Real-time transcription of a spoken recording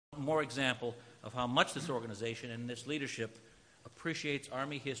more example of how much this organization and this leadership appreciates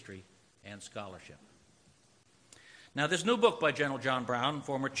Army history and scholarship. Now, this new book by General John Brown,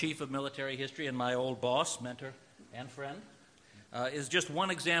 former Chief of Military History and my old boss, mentor, and friend, is just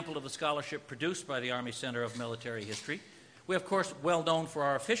one example of the scholarship produced by the Army Center of Military History. We, of course, well known for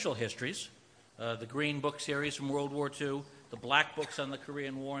our official histories, the Green Book series from World War II, the Black Books on the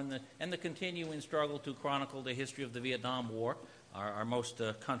Korean War, and the continuing struggle to chronicle the history of the Vietnam War, our most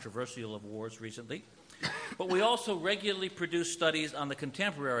controversial of wars recently. But we also regularly produce studies on the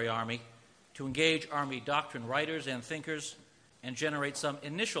contemporary Army to engage Army doctrine writers and thinkers and generate some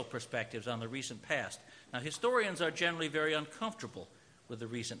initial perspectives on the recent past. Now, historians are generally very uncomfortable with the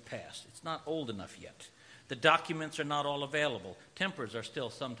recent past. It's not old enough yet. The documents are not all available. Tempers are still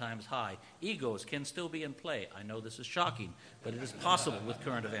sometimes high. Egos can still be in play. I know this is shocking, but it is possible with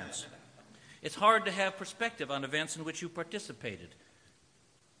current events. It's hard to have perspective on events in which you participated.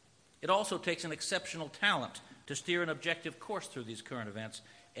 It also takes an exceptional talent to steer an objective course through these current events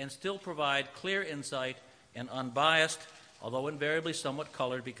and still provide clear insight and unbiased, although invariably somewhat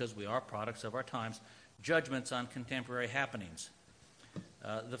colored because we are products of our times, judgments on contemporary happenings.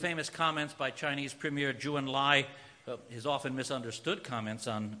 The famous comments by Chinese Premier Zhou Enlai, his often misunderstood comments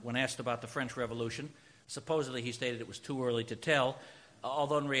when asked about the French Revolution, supposedly he stated it was too early to tell,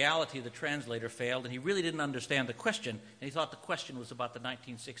 although in reality the translator failed and he really didn't understand the question, and he thought the question was about the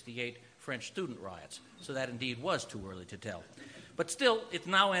 1968 French student riots. So that indeed was too early to tell. But still, it's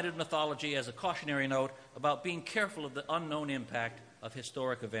now entered mythology as a cautionary note about being careful of the unknown impact of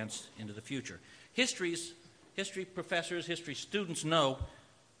historic events into the future. History professors, history students know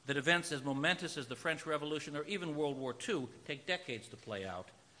that events as momentous as the French Revolution or even World War II take decades to play out.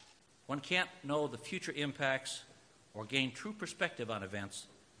 One can't know the future impacts or gain true perspective on events,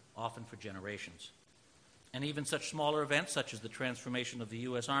 often for generations. And even such smaller events, such as the transformation of the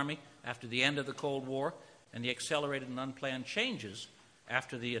U.S. Army after the end of the Cold War and the accelerated and unplanned changes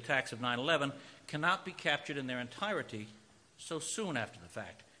after the attacks of 9/11, cannot be captured in their entirety so soon after the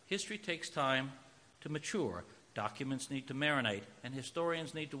fact. History takes time to mature, documents need to marinate, and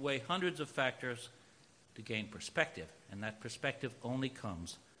historians need to weigh hundreds of factors to gain perspective, and that perspective only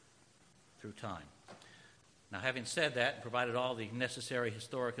comes through time. Now, having said that and provided all the necessary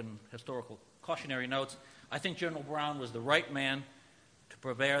historical cautionary notes, I think General Brown was the right man to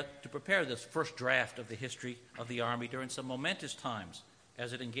prepare this first draft of the history of the Army during some momentous times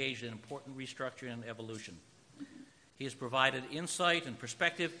as it engaged in important restructuring and evolution. He has provided insight and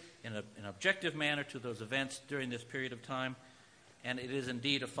perspective in an objective manner to those events during this period of time, and it is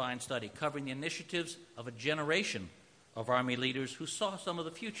indeed a fine study, covering the initiatives of a generation of Army leaders who saw some of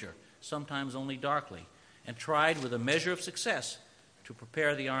the future, sometimes only darkly, and tried with a measure of success to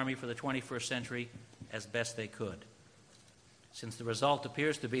prepare the Army for the 21st century as best they could. Since the result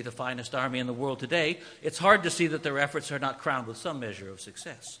appears to be the finest Army in the world today, it's hard to see that their efforts are not crowned with some measure of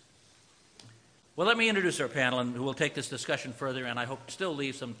success. Well, let me introduce our panel, and who will take this discussion further, and I hope to still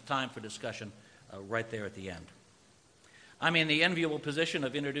leave some time for discussion right there at the end. I'm in the enviable position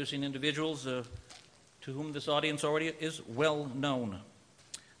of introducing individuals to whom this audience already is well known.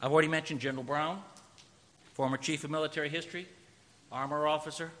 I've already mentioned General Brown, former Chief of Military History, Armor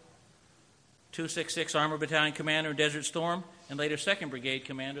Officer, 266 Armor Battalion Commander in Desert Storm, and later 2nd Brigade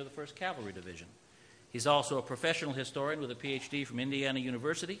Commander of the 1st Cavalry Division. He's also a professional historian with a PhD from Indiana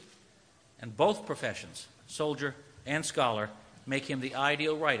University, and both professions, soldier and scholar, make him the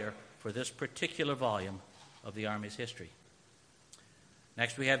ideal writer for this particular volume of the Army's history.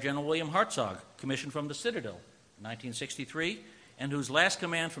 Next, we have General William Hartzog, commissioned from the Citadel in 1963, and whose last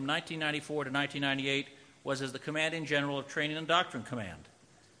command from 1994 to 1998 was as the Commanding General of Training and Doctrine Command.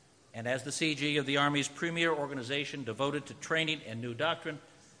 And as the CG of the Army's premier organization devoted to training and new doctrine,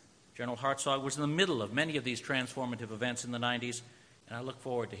 General Hartzog was in the middle of many of these transformative events in the 90s, and I look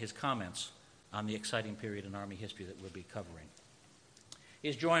forward to his comments on the exciting period in Army history that we'll be covering. He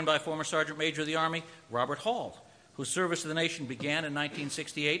is joined by former Sergeant Major of the Army, Robert Hall, whose service to the nation began in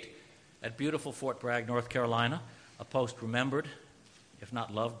 1968 at beautiful Fort Bragg, North Carolina, a post remembered, if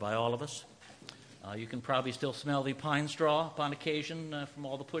not loved, by all of us. You can probably still smell the pine straw upon occasion from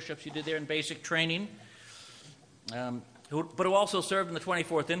all the push-ups you did there in basic training. But who also served in the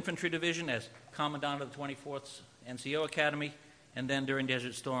 24th Infantry Division as Commandant of the 24th NCO Academy, and then during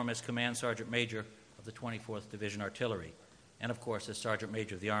Desert Storm as Command Sergeant Major of the 24th Division Artillery, and of course as Sergeant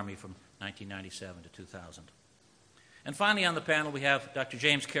Major of the Army from 1997 to 2000. And finally on the panel we have Dr.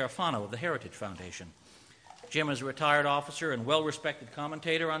 James Carafano of the Heritage Foundation. Jim is a retired officer and well-respected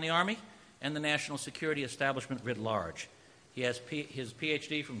commentator on the Army and the national security establishment writ large. He has his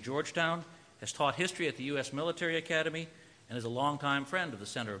PhD from Georgetown, has taught history at the U.S. Military Academy, and is a longtime friend of the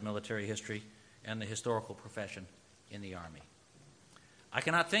Center of Military History and the historical profession in the Army. I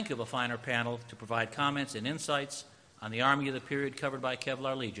cannot think of a finer panel to provide comments and insights on the Army of the period covered by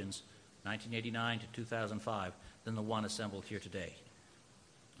Kevlar Legions, 1989 to 2005, than the one assembled here today.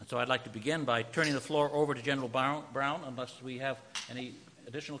 And so I'd like to begin by turning the floor over to General Brown, unless we have any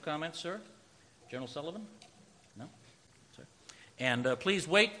additional comments, sir. General Sullivan? No? Sir. And please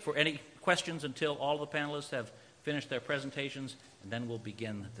wait for any questions until all the panelists have finished their presentations, and then we'll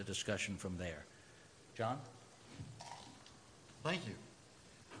begin the discussion from there. John? Thank you.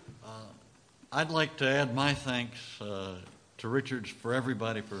 I'd like to add my thanks to Richards for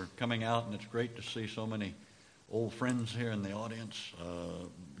everybody for coming out, and it's great to see so many old friends here in the audience.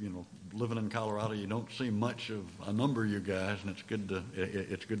 Living in Colorado, you don't see much of a number of you guys, and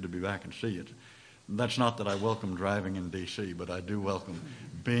it's good to be back and see you. That's not that I welcome driving in D.C., but I do welcome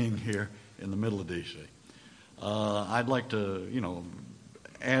being here in the middle of D.C. I'd like to,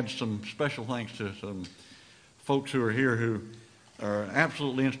 add some special thanks to some folks who are here who are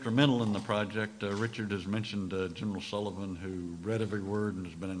absolutely instrumental in the project. Richard has mentioned General Sullivan, who read every word and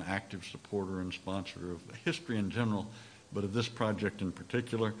has been an active supporter and sponsor of history in general, but of this project in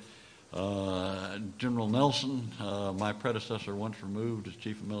particular. General Nelson, my predecessor once removed as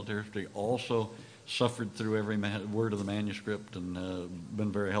Chief of Military History, also suffered through every word of the manuscript and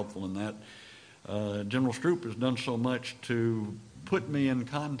been very helpful in that. General Stroop has done so much to put me in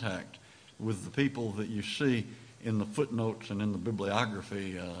contact with the people that you see in the footnotes and in the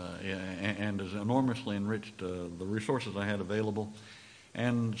bibliography, and has enormously enriched the resources I had available.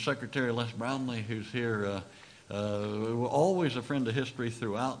 And Secretary Les Brownlee, who's here, always a friend of history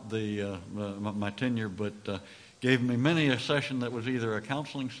throughout my tenure, but gave me many a session that was either a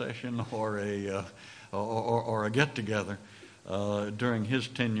counseling session or a get-together during his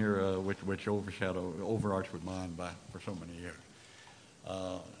tenure, which overarched with mine for so many years.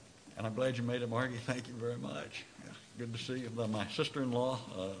 And I'm glad you made it, Margie. Thank you very much. Yeah, good to see you. My sister-in-law,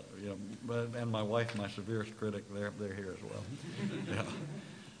 and my wife, my severest critic, they're here as well.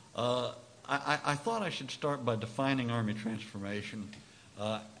 Yeah. I thought I should start by defining Army transformation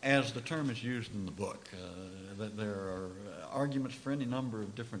as the term is used in the book. That there are arguments for any number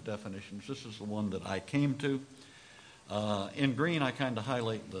of different definitions. This is the one that I came to. In green, I kind of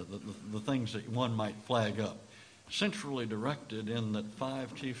highlight the things that one might flag up. Centrally directed in that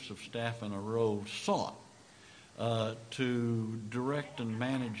 5 chiefs of staff in a row sought to direct and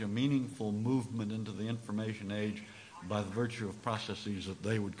manage a meaningful movement into the information age by the virtue of processes that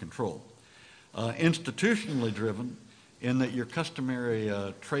they would control. Institutionally driven in that your customary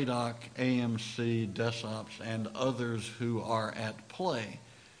TRADOC, AMC, DESOPS, and others who are at play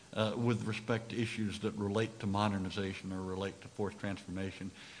with respect to issues that relate to modernization or relate to force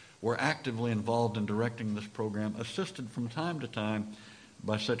transformation were actively involved in directing this program, assisted from time to time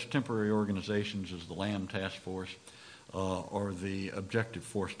by such temporary organizations as the LAM Task Force or the Objective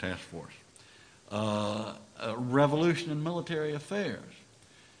Force Task Force. Revolution in military affairs.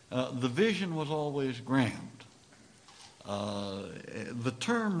 The vision was always grand. The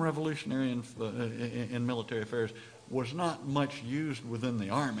term revolutionary in military affairs was not much used within the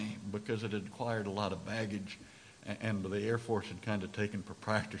Army because it had acquired a lot of baggage, and the Air Force had kind of taken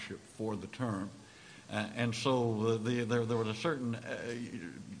proprietorship for the term. And so there was a certain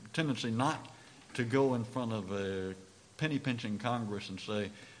tendency not to go in front of a penny-pinching Congress and say,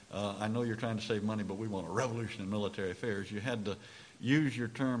 I know you're trying to save money, but we want a revolution in military affairs. You had to use your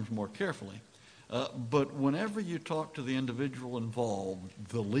terms more carefully. But whenever you talk to the individual involved,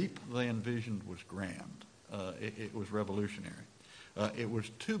 the leap they envisioned was grand. It was revolutionary. It was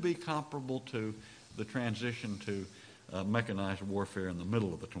to be comparable to the transition to mechanized warfare in the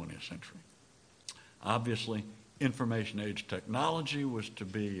middle of the 20th century. Obviously, information age technology was to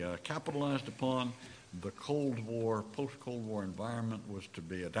be capitalized upon. The Cold War, post-Cold War environment was to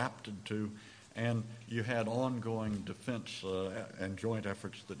be adapted to, and you had ongoing defense and joint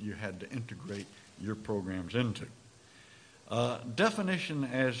efforts that you had to integrate your programs into. Definition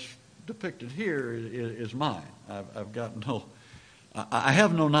as depicted here is mine. I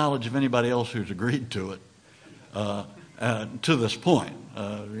have no knowledge of anybody else who's agreed to it to this point.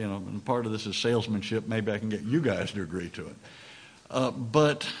 And part of this is salesmanship. Maybe I can get you guys to agree to it.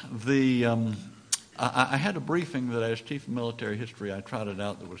 But I had a briefing that as Chief of Military History I trotted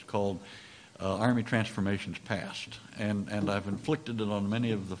out that was called Army Transformations Past. And I've inflicted it on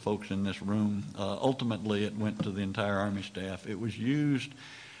many of the folks in this room. Ultimately, it went to the entire Army staff. It was used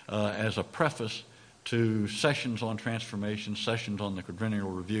as a preface to sessions on transformation, sessions on the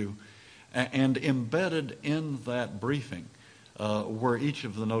quadrennial review, and embedded in that briefing were each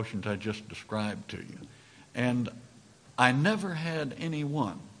of the notions I just described to you. And I never had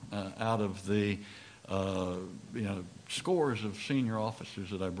anyone out of the scores of senior officers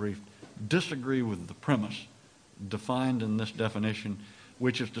that I briefed disagree with the premise defined in this definition,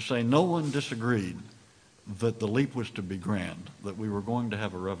 which is to say no one disagreed that the leap was to be grand, that we were going to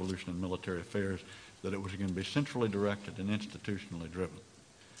have a revolution in military affairs, that it was going to be centrally directed and institutionally driven.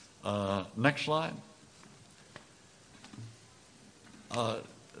 Next slide.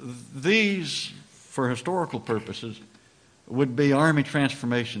 These, for historical purposes, would be Army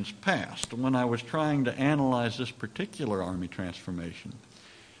transformations past. When I was trying to analyze this particular Army transformation,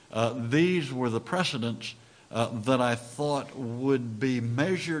 these were the precedents that I thought would be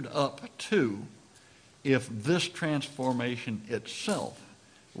measured up to if this transformation itself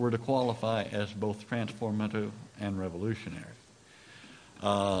were to qualify as both transformative and revolutionary.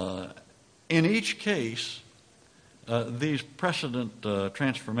 In each case, these precedent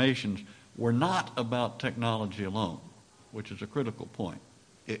transformations were not about technology alone, which is a critical point.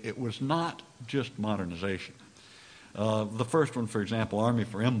 It was not just modernization. The first one, for example, Army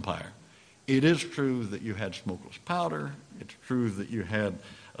for Empire. It is true that you had smokeless powder. It's true that you had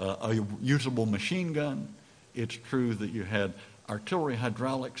a usable machine gun. It's true that you had artillery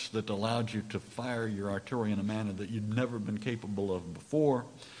hydraulics that allowed you to fire your artillery in a manner that you'd never been capable of before.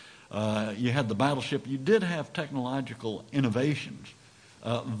 You had the battleship. You did have technological innovations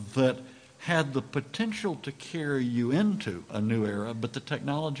that had the potential to carry you into a new era, but the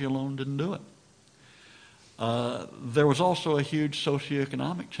technology alone didn't do it. There was also a huge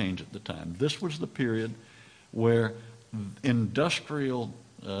socioeconomic change at the time. This was the period where the industrial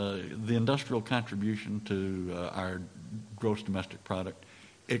contribution to our gross domestic product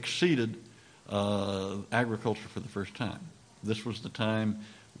exceeded agriculture for the first time. This was the time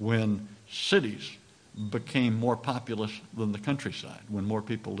when cities became more populous than the countryside, when more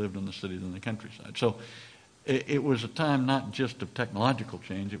people lived in the city than the countryside. So it was a time not just of technological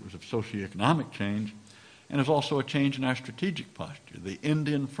change, it was of socioeconomic change, and it was also a change in our strategic posture. The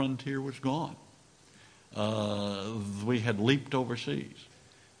Indian frontier was gone. We had leaped overseas.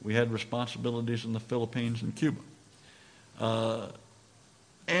 We had responsibilities in the Philippines and Cuba.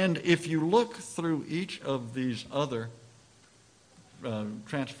 And if you look through each of these other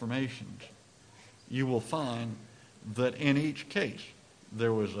transformations, you will find that in each case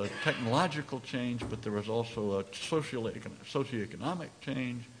there was a technological change, but there was also a socioeconomic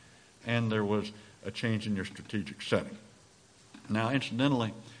change, and there was a change in your strategic setting. Now,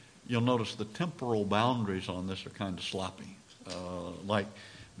 incidentally, you'll notice the temporal boundaries on this are kind of sloppy. Like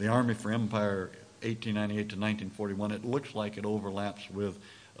the Army for Empire, 1898 to 1941, it looks like it overlaps with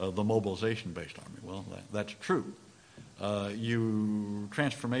the mobilization-based Army. Well, that's true.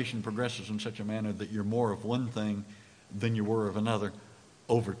 Transformation progresses in such a manner that you're more of one thing than you were of another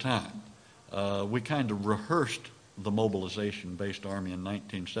over time. We kind of rehearsed the mobilization-based Army in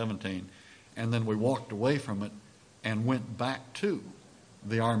 1917, and then we walked away from it and went back to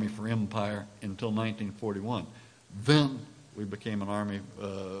the Army for Empire until 1941. Then we became an army,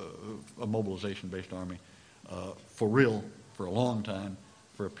 a mobilization-based army, for real, for a long time,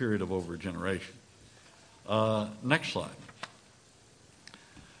 for a period of over a generation. Next slide.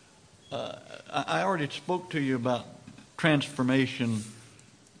 I already spoke to you about transformation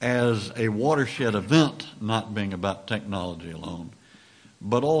as a watershed event, not being about technology alone,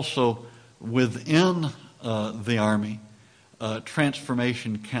 but also within the Army,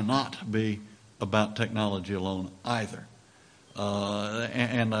 transformation cannot be about technology alone either.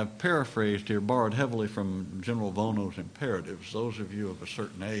 And I've paraphrased here, borrowed heavily from General Vono's imperatives. Those of you of a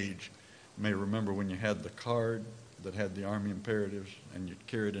certain age may remember when you had the card that had the Army imperatives and you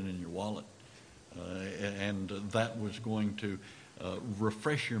carried it in your wallet. And that was going to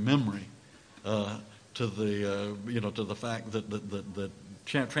refresh your memory to the fact that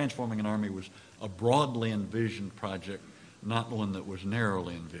transforming an army was a broadly envisioned project, not one that was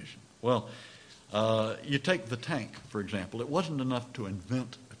narrowly envisioned. Well, you take the tank, for example. It wasn't enough to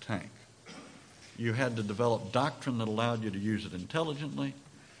invent a tank. You had to develop doctrine that allowed you to use it intelligently.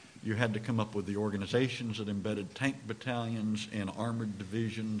 You had to come up with the organizations that embedded tank battalions in armored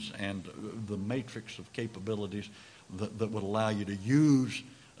divisions and the matrix of capabilities that would allow you to use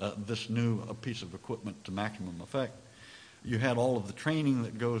this new piece of equipment to maximum effect. You had all of the training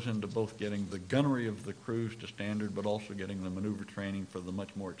that goes into both getting the gunnery of the crews to standard, but also getting the maneuver training for the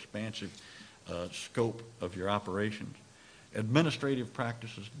much more expansive scope of your operations. Administrative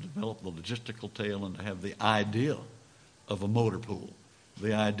practices to develop the logistical tail and to have the idea of a motor pool,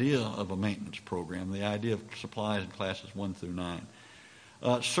 the idea of a maintenance program, the idea of supplies in classes 1 through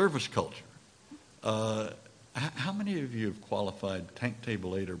 9. Service culture. How many of you have qualified Tank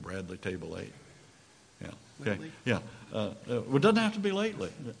Table 8 or Bradley Table 8? Yeah. Okay. lately? Yeah. It doesn't have to be lately,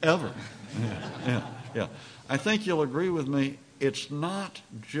 ever. Yeah. I think you'll agree with me. It's not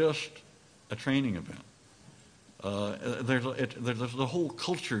just a training event. There's the whole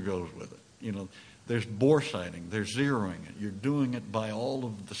culture goes with it. You know, there's bore sighting, there's zeroing it. You're doing it by all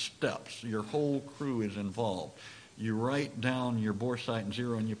of the steps. Your whole crew is involved. You write down your bore sight and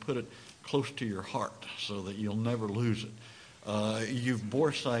zero, and you put it close to your heart so that you'll never lose it. You've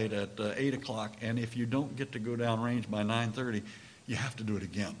bore sight at 8 o'clock, and if you don't get to go down range by 9:30, you have to do it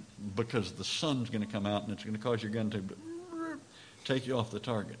again because the sun's going to come out and it's going to cause your gun to take you off the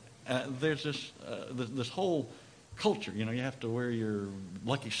target. There's this whole culture. You know, you have to wear your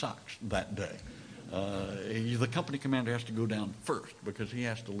lucky socks that day. The company commander has to go down first because he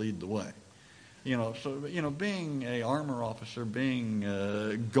has to lead the way. You know, so being a armor officer,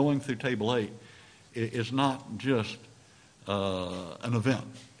 going through Table 8, is not just an event.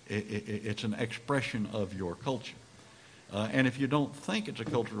 It's an expression of your culture. And if you don't think it's a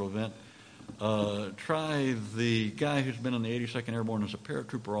cultural event, try the guy who's been in the 82nd Airborne as a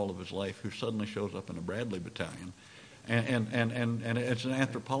paratrooper all of his life, who suddenly shows up in a Bradley battalion, and it's an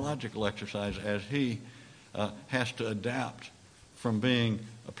anthropological exercise as he has to adapt from being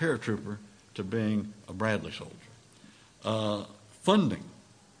a paratrooper to being a Bradley soldier. Funding,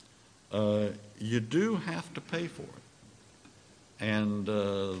 you do have to pay for it, and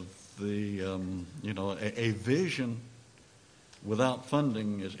a vision without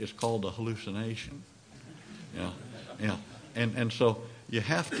funding is called a hallucination. Yeah. And so you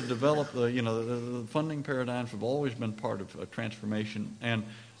have to develop the funding paradigms have always been part of a transformation, and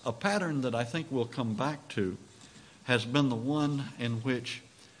a pattern that I think we'll come back to has been the one in which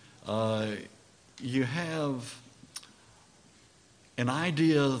you have an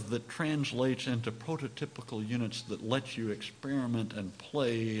idea that translates into prototypical units that let you experiment and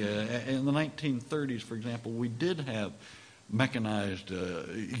play. In the 1930s, for example, we did have mechanized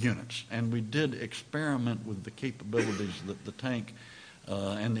units, and we did experiment with the capabilities that the tank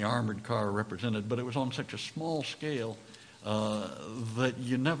and the armored car represented, but it was on such a small scale that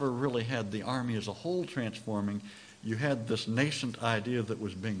you never really had the Army as a whole transforming. You had this nascent idea that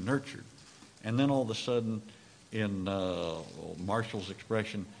was being nurtured, and then all of a sudden, in Marshall's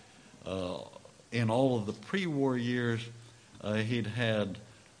expression, in all of the pre-war years, he'd had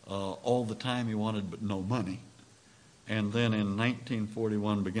all the time he wanted but no money. And then in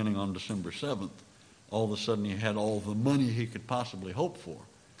 1941, beginning on December 7th, all of a sudden he had all the money he could possibly hope for,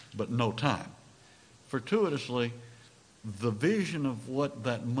 but no time. Fortuitously, the vision of what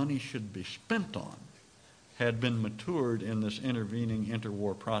that money should be spent on had been matured in this intervening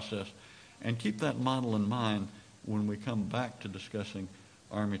interwar process. And keep that model in mind when we come back to discussing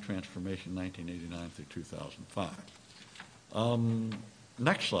Army transformation 1989 through 2005.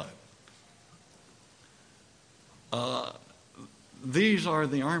 Next slide. These are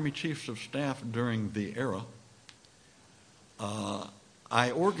the Army Chiefs of Staff during the era.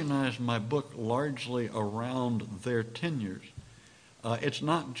 I organized my book largely around their tenures. It's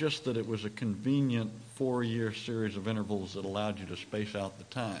not just that it was a convenient 4-year series of intervals that allowed you to space out the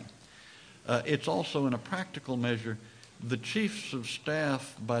time. It's also, in a practical measure, the Chiefs of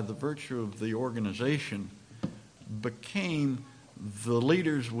Staff, by the virtue of the organization, became the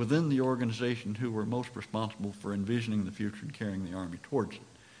leaders within the organization who were most responsible for envisioning the future and carrying the Army towards it.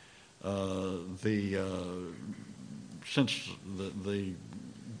 Since the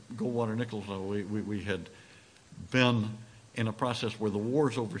Goldwater-Nichols, we had been in a process where the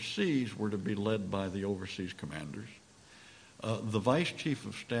wars overseas were to be led by the overseas commanders. The Vice Chief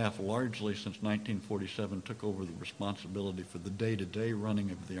of Staff, largely since 1947, took over the responsibility for the day-to-day running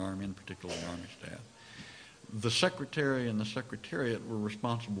of the Army, in particular the Army staff. The Secretary and the Secretariat were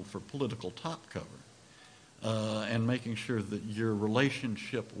responsible for political top cover and making sure that your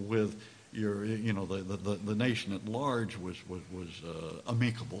relationship with the nation at large was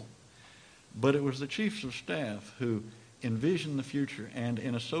amicable. But it was the Chiefs of Staff who envisioned the future, and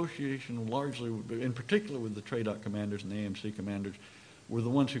in association largely, in particular with the TRADOC commanders and the AMC commanders, were the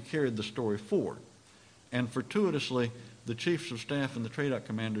ones who carried the story forward. And fortuitously, the Chiefs of Staff and the TRADOC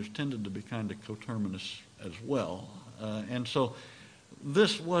commanders tended to be kind of coterminous as well. And so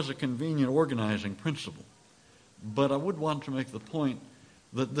this was a convenient organizing principle. But I would want to make the point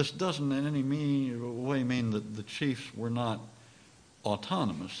that this doesn't in any way mean that the chiefs were not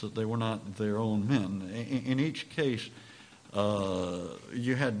autonomous, that they were not their own men. In each case,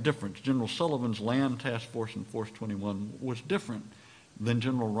 you had difference. General Sullivan's Land Task Force in Force 21 was different than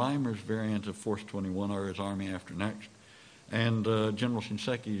General Reimer's variant of Force 21, or his Army After Next, and General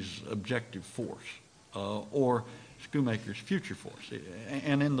Shinseki's Objective Force, or Schoonmaker's Future Force.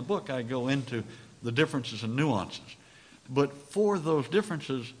 And in the book, I go into the differences and nuances. But for those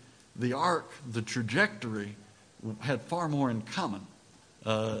differences, the arc, the trajectory, had far more in common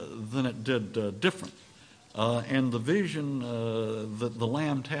than it did different. And the vision that the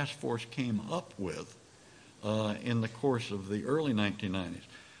Lamb Task Force came up with in the course of the early 1990s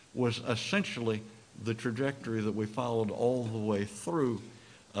was essentially the trajectory that we followed all the way through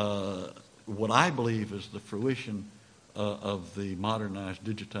what I believe is the fruition of the modernized,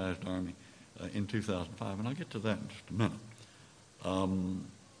 digitized Army in 2005. And I'll get to that in just a minute.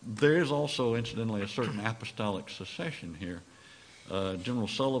 There is also, incidentally, a certain apostolic succession here. General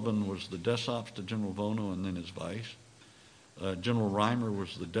Sullivan was the DesOps to General Vono and then his vice. General Reimer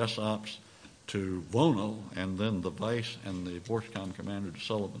was the DesOps to Vono and then the vice and the Force-Com commander to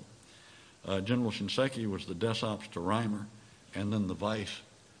Sullivan. General Shinseki was the DesOps to Reimer and then the vice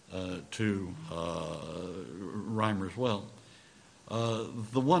to Reimer as well.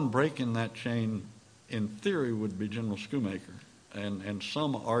 The one break in that chain, in theory, would be General Schoemaker. And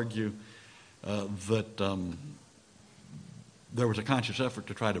some argue that there was a conscious effort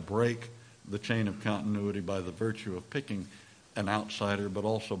to try to break the chain of continuity by the virtue of picking an outsider, but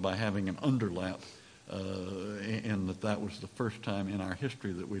also by having an underlap, and that was the first time in our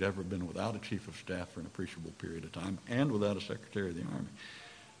history that we'd ever been without a chief of staff for an appreciable period of time, and without a secretary of the Army.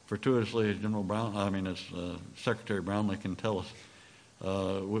 Fortuitously, as Secretary Brownlee can tell us,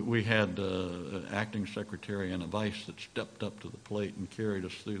 we had acting secretary and a vice that stepped up to the plate and carried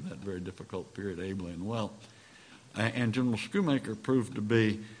us through that very difficult period ably and well. And General Schoemaker proved to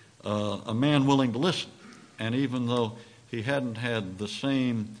be a man willing to listen. And even though he hadn't had the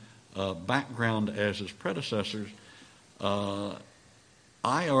same background as his predecessors, I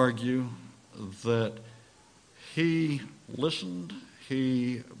argue that he listened,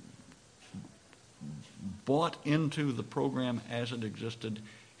 he bought into the program as it existed,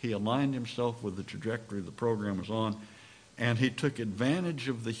 he aligned himself with the trajectory the program was on, and he took advantage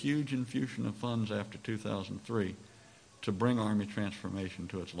of the huge infusion of funds after 2003 to bring Army transformation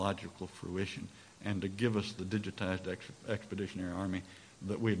to its logical fruition and to give us the digitized expeditionary Army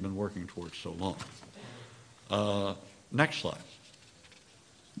that we had been working towards so long. Next slide.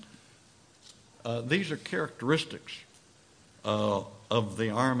 These are characteristics of the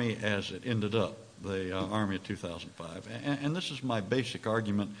Army as it ended up, the Army of 2005. And this is my basic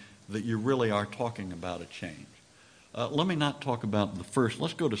argument that you really are talking about a change. Let me not talk about the first.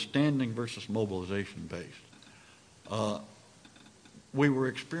 Let's go to standing versus mobilization based. We were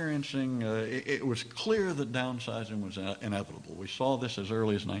experiencing, it was clear that downsizing was inevitable. We saw this as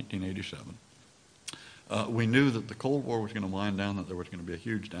early as 1987. We knew that the Cold War was going to wind down, that there was going to be a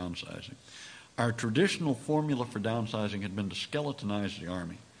huge downsizing. Our traditional formula for downsizing had been to skeletonize the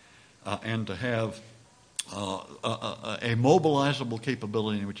Army and to have a mobilizable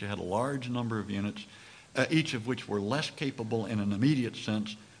capability in which you had a large number of units, each of which were less capable in an immediate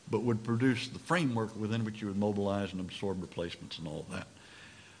sense, but would produce the framework within which you would mobilize and absorb replacements and all of that.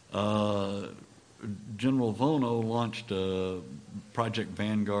 General Vono launched Project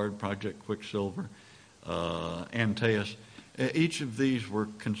Vanguard, Project Quicksilver, Antaeus. Each of these were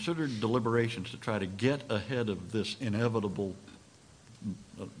considered deliberations to try to get ahead of this inevitable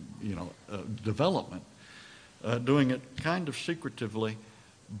development, doing it kind of secretively,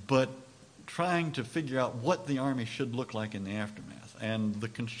 but trying to figure out what the Army should look like in the aftermath. And the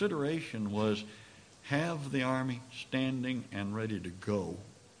consideration was have the Army standing and ready to go.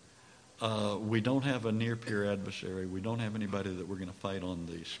 We don't have a near-peer adversary. We don't have anybody that we're going to fight on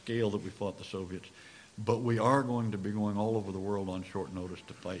the scale that we fought the Soviets. But we are going to be going all over the world on short notice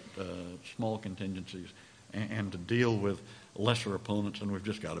to fight small contingencies and to deal with lesser opponents, and we've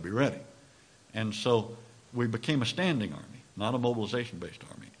just got to be ready. And so we became a standing Army, not a mobilization-based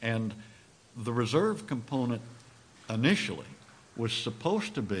Army. And the reserve component initially was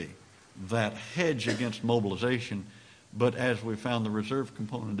supposed to be that hedge against mobilization, but as we found, the reserve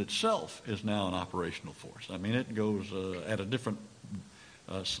component itself is now an operational force. I mean, it goes at a different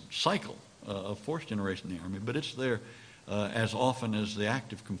cycle of force generation in the Army, but it's there as often as the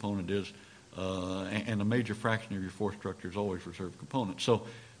active component is, and a major fraction of your force structure is always reserve component. So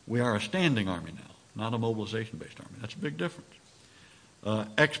we are a standing Army now, not a mobilization-based Army. That's a big difference.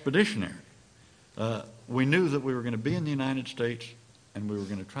 Expeditionary. We knew that we were going to be in the United States and we were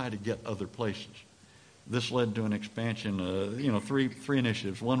going to try to get other places. This led to an expansion, three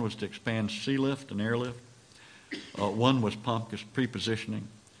initiatives. One was to expand sea lift and airlift. One was pre-positioning.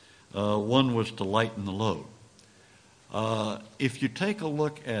 One was to lighten the load. If you take a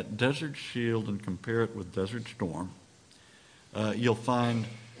look at Desert Shield and compare it with Desert Storm, you'll find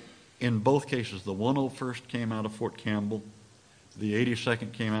in both cases the 101st came out of Fort Campbell, the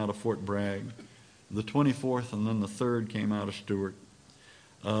 82nd came out of Fort Bragg, The 24th and then the 3rd came out of Stewart.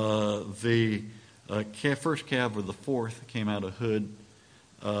 The first Cav or the 4th came out of Hood.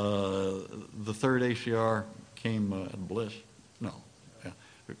 The 3rd ACR came out of Bliss. No, yeah,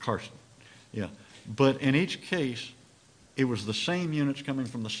 Carson. Yeah. But in each case, it was the same units coming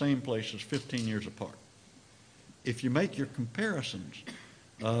from the same places 15 years apart. If you make your comparisons,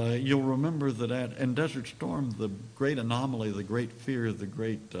 you'll remember that in Desert Storm, the great anomaly, the great fear, the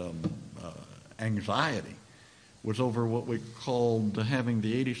great anxiety was over what we called having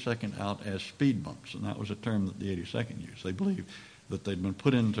the 82nd out as speed bumps, and that was a term that the 82nd used. They believed that they'd been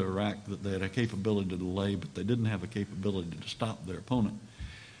put into Iraq, that they had a capability to delay, but they didn't have a capability to stop their opponent.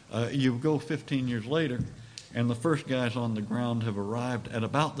 You go 15 years later, and the first guys on the ground have arrived at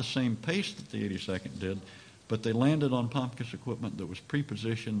about the same pace that the 82nd did, but they landed on Pompkus equipment that was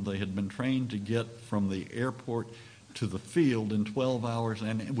pre-positioned. They had been trained to get from the airport to the field in 12 hours,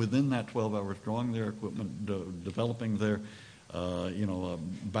 and within that 12 hours, drawing their equipment, developing their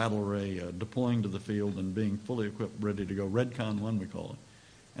battle array, deploying to the field, and being fully equipped, ready to go. Redcon 1, we call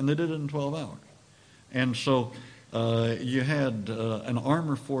it. And they did it in 12 hours. And so you had an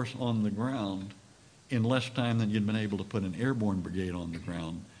armor force on the ground in less time than you'd been able to put an airborne brigade on the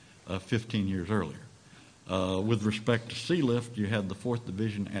ground 15 years earlier. With respect to sea lift, you had the 4th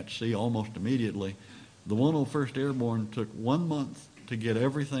Division at sea almost immediately. The 101st Airborne took 1 month to get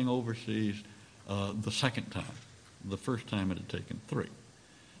everything overseas the second time. The first time it had taken 3.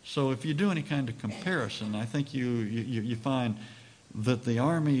 So if you do any kind of comparison, I think you find that the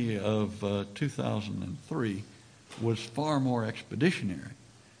Army of 2003 was far more expeditionary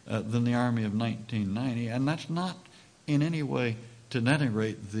than the Army of 1990, and that's not in any way to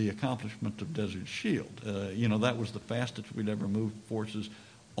denigrate the accomplishment of Desert Shield. That was the fastest we'd ever moved forces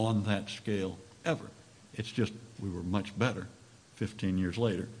on that scale ever. It's just we were much better 15 years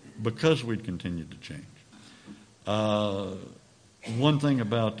later because we'd continued to change. One thing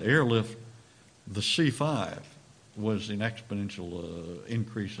about airlift, the C-5 was an exponential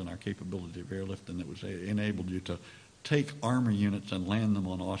increase in our capability of airlift, and it was enabled you to take armor units and land them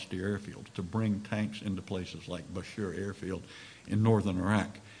on austere airfields, to bring tanks into places like Bashur Airfield in northern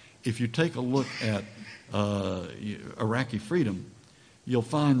Iraq. If you take a look at Iraqi freedom, you'll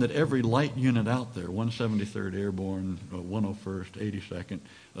find that every light unit out there, 173rd Airborne, 101st, 82nd,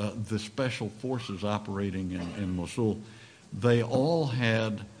 the special forces operating in Mosul, they all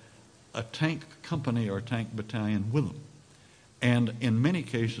had a tank company or tank battalion with them, and in many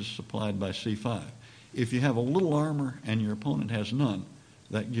cases supplied by C-5. If you have a little armor and your opponent has none,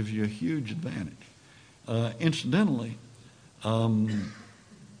 that gives you a huge advantage. Incidentally, I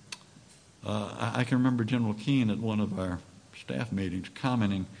can remember General Keane at one of our staff meetings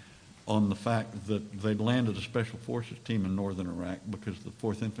commenting on the fact that they'd landed a special forces team in northern Iraq because the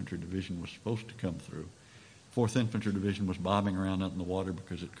 4th Infantry Division was supposed to come through. 4th Infantry Division was bobbing around out in the water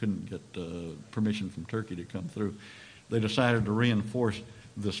because it couldn't get permission from Turkey to come through. They decided to reinforce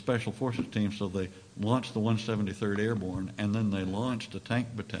the special forces team, so they launched the 173rd Airborne, and then they launched a tank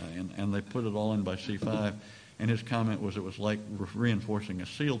battalion, and they put it all in by C-5, and his comment was it was like reinforcing a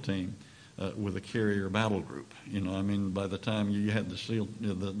SEAL team with a carrier battle group. By the time you had the SEAL,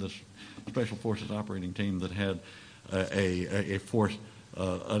 the Special Forces operating team that had a force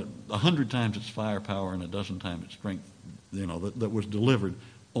 100 times its firepower and a dozen times its strength, that was delivered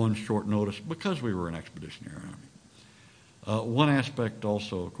on short notice because we were an expeditionary army. One aspect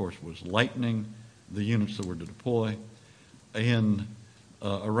also, of course, was lightening the units that were to deploy. In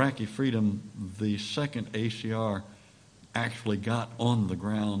Iraqi freedom, the 2nd ACR actually got on the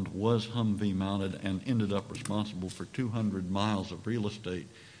ground, was Humvee mounted, and ended up responsible for 200 miles of real estate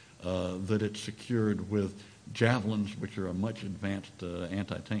that it secured with javelins, which are a much advanced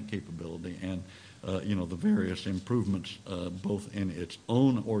anti-tank capability, and the various improvements both in its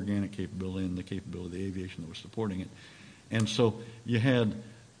own organic capability and the capability of the aviation that was supporting it. And so you had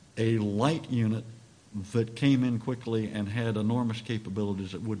a light unit that came in quickly and had enormous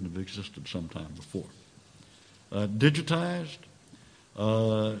capabilities that wouldn't have existed sometime before. Digitized,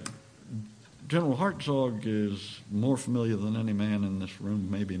 General Hartzog is more familiar than any man in this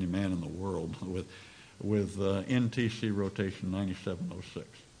room, maybe any man in the world, with NTC rotation 9706,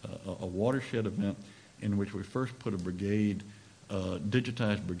 a watershed event in which we first put a brigade,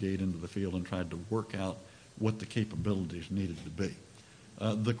 digitized brigade, into the field and tried to work out what the capabilities needed to be.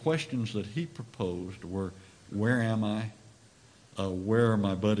 The questions that he proposed were, where am I? Where are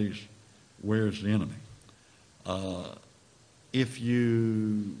my buddies? Where's the enemy? If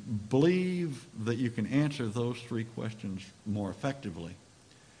you believe that you can answer those 3 questions more effectively,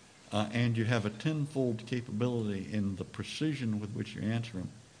 and you have a tenfold capability in the precision with which you answer them,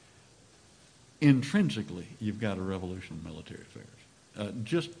 intrinsically you've got a revolution in military affairs.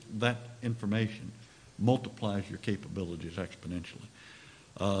 Just that information multiplies your capabilities exponentially.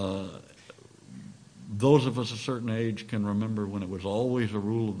 Those of us a certain age can remember when it was always a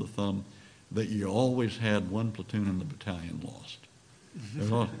rule of the thumb that you always had one platoon in the battalion lost.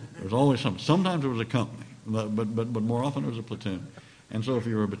 There was always something. Sometimes it was a company, but more often it was a platoon. And so if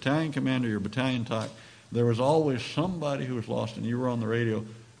you were a battalion commander, your battalion TOC, there was always somebody who was lost, and you were on the radio,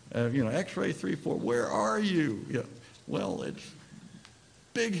 X-ray 3-4, where are you? Yeah. Well, it's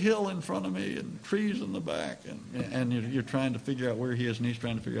big hill in front of me and trees in the back, and you're trying to figure out where he is, and he's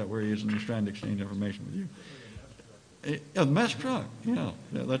trying to figure out where he is, and he's trying to exchange information with you. A mess truck, yeah,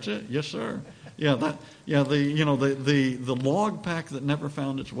 that's it. Yes, sir. The log pack that never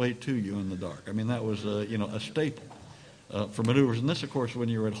found its way to you in the dark. I mean, that was a staple for maneuvers. And this, of course, when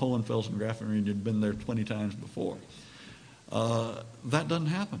you were at Hohenfels and Grafenried, you'd been there 20 times before. That doesn't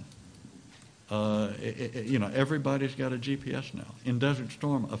happen. Everybody's got a GPS now. In Desert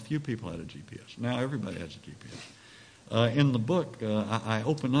Storm, a few people had a GPS. Now everybody has a GPS. In the book, I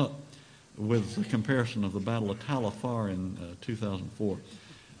open up with the comparison of the Battle of Tal Afar in 2004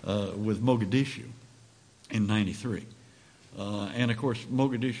 with Mogadishu in 93. And, of course,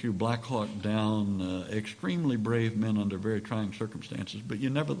 Mogadishu, Black Hawk down, extremely brave men under very trying circumstances, but you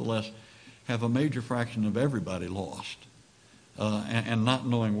nevertheless have a major fraction of everybody lost. And not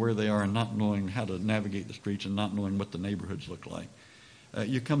knowing where they are and not knowing how to navigate the streets and not knowing what the neighborhoods look like.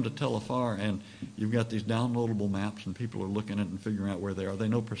 You come to Tel Afar and you've got these downloadable maps and people are looking at it and figuring out where they are. They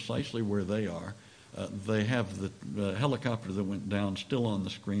know precisely where they are. They have the helicopter that went down still on the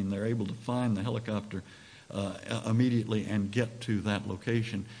screen. They're able to find the helicopter immediately and get to that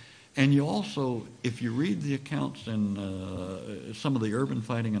location. And you also, if you read the accounts in some of the urban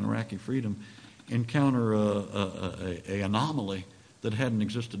fighting in Iraqi freedom, encounter a anomaly that hadn't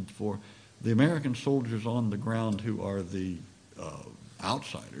existed before. The American soldiers on the ground, who are the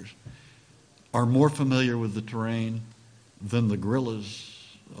outsiders, are more familiar with the terrain than the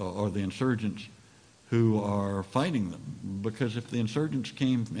guerrillas or the insurgents who are fighting them. Because if the insurgents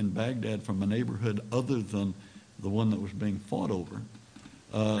came in Baghdad from a neighborhood other than the one that was being fought over,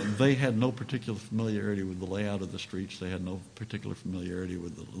 they had no particular familiarity with the layout of the streets. They had no particular familiarity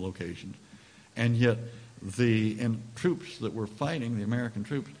with the locations. And yet the troops that were fighting, the American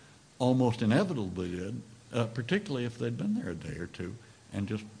troops, almost inevitably did, particularly if they'd been there a day or two and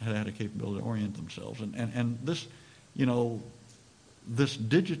just had a capability to orient themselves. And this, this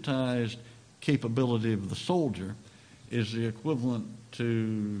digitized capability of the soldier is the equivalent to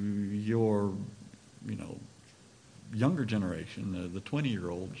your, younger generation, the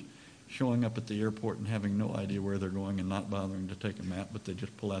 20-year-olds, showing up at the airport and having no idea where they're going and not bothering to take a map, but they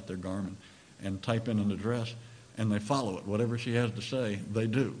just pull out their Garmin and type in an address, and they follow it. Whatever she has to say, they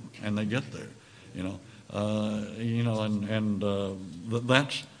do, and they get there. That's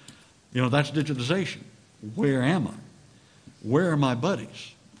digitization. Where am I? Where are my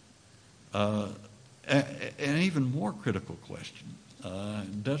buddies? An even more critical question.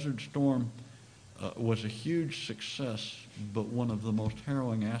 Desert Storm was a huge success, but one of the most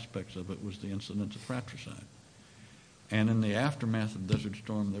harrowing aspects of it was the incidence of fratricide. And in the aftermath of Desert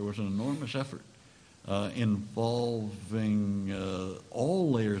Storm, there was an enormous effort involving all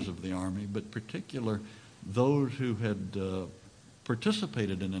layers of the Army, but particular those who had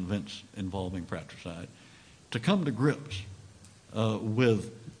participated in events involving fratricide, to come to grips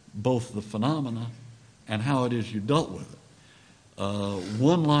with both the phenomena and how it is you dealt with it.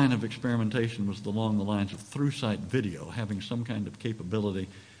 One line of experimentation was along the lines of through-sight video, having some kind of capability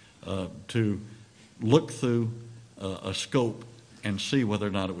to look through a scope and see whether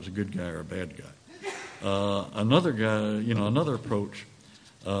or not it was a good guy or a bad guy. Another approach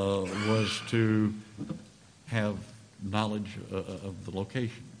was to have knowledge of the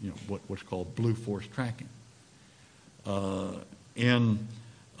location, what's called blue force tracking.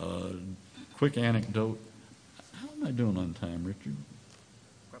 Quick anecdote, how am I doing on time, Richard?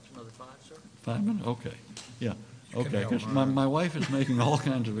 Perhaps another 5, sir? 5 minutes? Okay. Yeah. Okay, because my wife is making all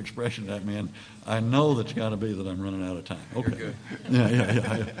kinds of expressions at me, and I know that's got to be that I'm running out of time. Okay. You're good.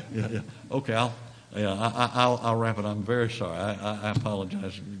 Yeah. Okay, I'll wrap it. I'm very sorry. I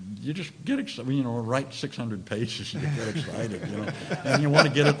apologize. You just get excited. Write 600 pages and you get excited. And you want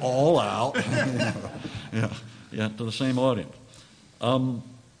to get it all out. Yeah, to the same audience.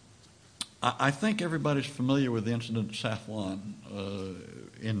 I think everybody's familiar with the incident at Safwan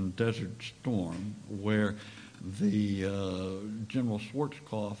in Desert Storm, where the General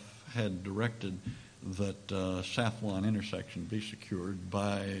Schwarzkopf had directed that Safwan intersection be secured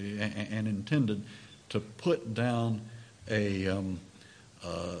by and intended to put down a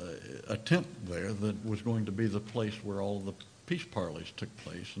a tent there that was going to be the place where all the peace parleys took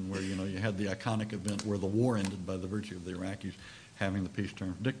place, and where you had the iconic event where the war ended by the virtue of the Iraqis having the peace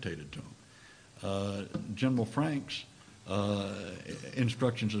terms dictated to them. General Frank's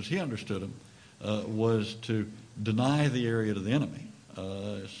instructions, as he understood them, was to deny the area to the enemy.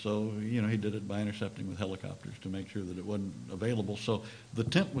 So he did it by intercepting with helicopters to make sure that it wasn't available. So the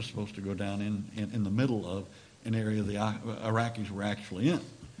tent was supposed to go down in the middle of an area the Iraqis were actually in.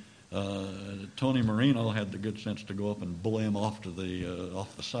 Tony Marino had the good sense to go up and bully him off the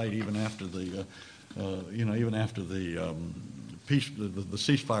site, even after the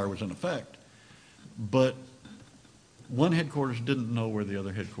ceasefire was in effect. But one headquarters didn't know where the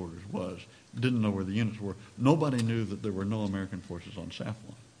other headquarters was, didn't know where the units were. Nobody knew that there were no American forces on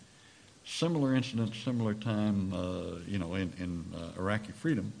Safwan. Similar incident, similar time, in Iraqi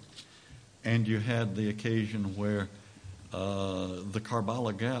freedom. And you had the occasion where the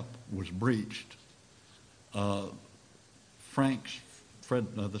Karbala Gap was breached. This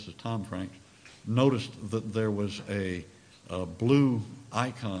is Tom Franks, noticed that there was a blue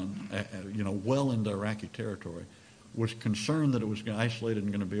icon, well into Iraqi territory, was concerned that it was isolated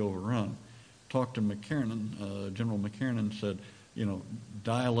and going to be overrun. Talked to McKiernan, General McKiernan said,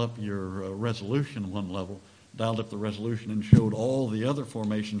 dial up your resolution one level, dialed up the resolution and showed all the other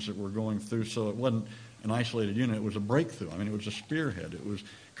formations that were going through, so it wasn't an isolated unit, it was a breakthrough. I mean, it was a spearhead. It was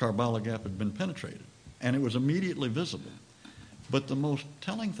Karbala Gap had been penetrated, and it was immediately visible. But the most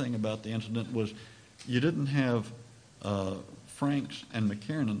telling thing about the incident was you didn't have Franks and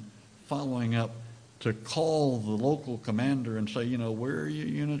McKiernan following up to call the local commander and say, where are your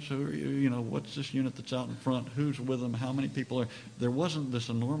units? Who are you? What's this unit that's out in front? Who's with them? How many people are? There wasn't this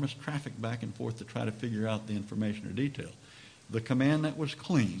enormous traffic back and forth to try to figure out the information or detail. The command that was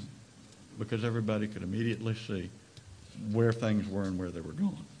clean, because everybody could immediately see where things were and where they were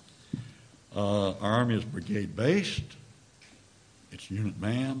going. Our Army is brigade-based. It's unit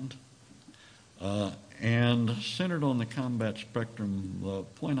manned. And centered on the combat spectrum, the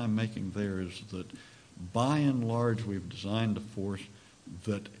point I'm making there is that by and large we've designed a force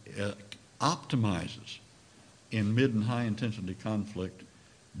that optimizes in mid and high intensity conflict,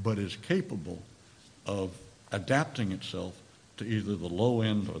 but is capable of adapting itself to either the low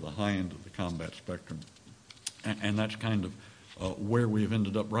end or the high end of the combat spectrum. And that's kind of where we've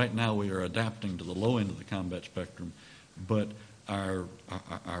ended up. Right now we are adapting to the low end of the combat spectrum, but our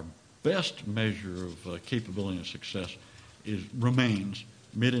best measure of capability and success remains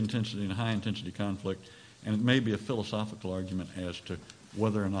mid-intensity and high-intensity conflict, and it may be a philosophical argument as to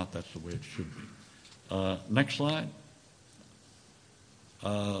whether or not that's the way it should be. Next slide.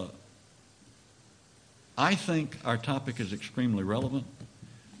 I think our topic is extremely relevant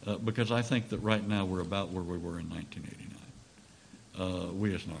because I think that right now we're about where we were in 1989,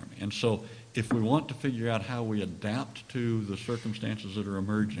 we as an Army. And so if we want to figure out how we adapt to the circumstances that are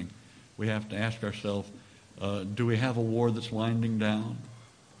emerging, we have to ask ourselves, do we have a war that's winding down?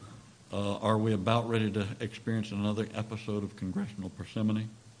 Are we about ready to experience another episode of congressional parsimony?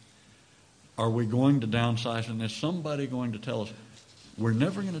 Are we going to downsize? And is somebody going to tell us, we're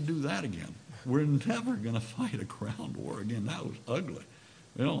never going to do that again? We're never going to fight a ground war again. That was ugly.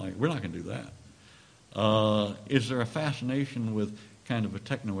 We're not going to do that. Is there a fascination with kind of a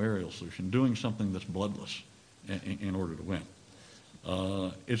techno-aerial solution, doing something that's bloodless in order to win?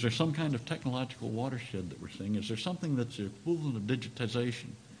 Is there some kind of technological watershed that we're seeing? Is there something that's the equivalent of digitization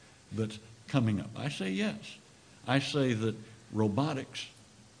that's coming up? I say yes. I say that robotics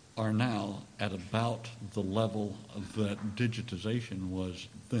are now at about the level that digitization was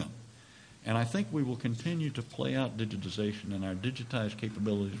then. And I think we will continue to play out digitization, and our digitized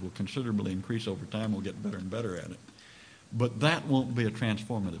capabilities will considerably increase over time. We'll get better and better at it. But that won't be a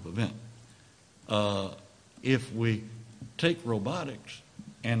transformative event. If we take robotics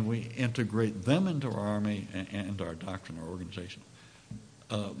and we integrate them into our Army and our doctrine, our organization,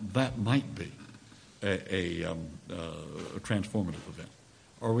 that might be a transformative event.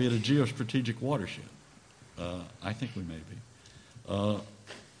 Are we at a geostrategic watershed? I think we may be.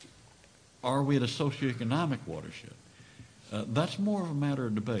 Are we at a socioeconomic watershed? That's more of a matter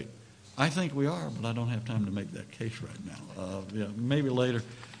of debate. I think we are, but I don't have time to make that case right now. Maybe later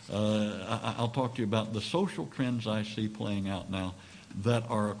I'll talk to you about the social trends I see playing out now that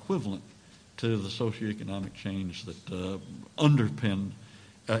are equivalent to the socioeconomic change that underpinned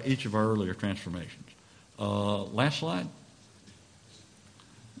each of our earlier transformations. Last slide.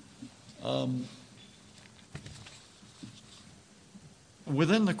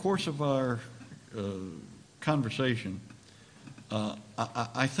 Within the course of our conversation,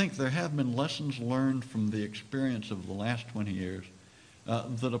 I think there have been lessons learned from the experience of the last 20 years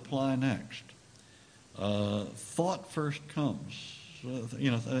that apply next. Thought first comes.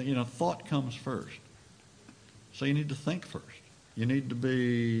 Thought comes first. So you need to think first. You need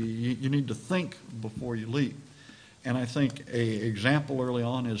to think before you leap. And I think an example early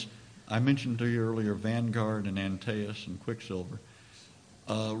on is, I mentioned to you earlier, Vanguard and Antaeus and Quicksilver.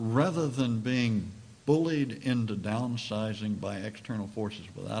 Rather than being bullied into downsizing by external forces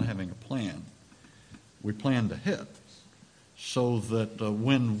without having a plan, we planned ahead so that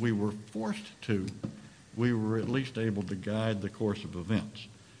when we were forced to, we were at least able to guide the course of events.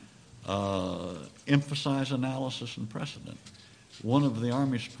 Emphasize analysis and precedent. One of the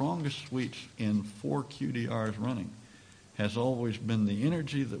Army's strongest suites in 4 QDRs running has always been the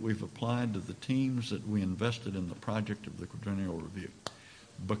energy that we've applied to the teams that we invested in the project of the Quadrennial Review.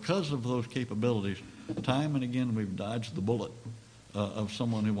 Because of those capabilities, time and again we've dodged the bullet of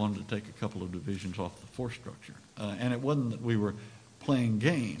someone who wanted to take a couple of divisions off the force structure. And it wasn't that we were playing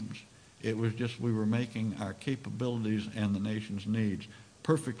games. It was just we were making our capabilities and the nation's needs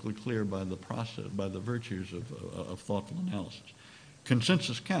perfectly clear by the process, by the virtues of thoughtful analysis.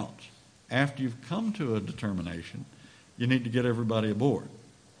 Consensus counts. After you've come to a determination, you need to get everybody aboard.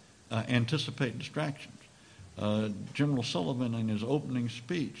 Anticipate distractions. General Sullivan, in his opening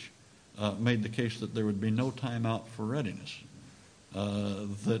speech, made the case that there would be no time out for readiness,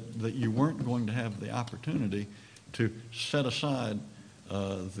 that you weren't going to have the opportunity to set aside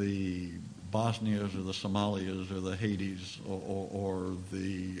the Bosnias or the Somalias or the Haitis or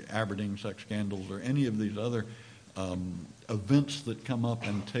the Aberdeen sex scandals or any of these other events that come up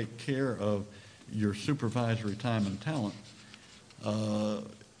and take care of your supervisory time and talent.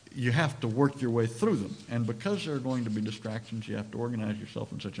 You have to work your way through them. And because there are going to be distractions, you have to organize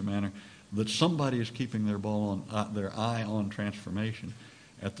yourself in such a manner that somebody is keeping their eye on transformation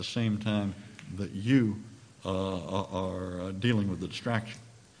at the same time that you are dealing with the distraction.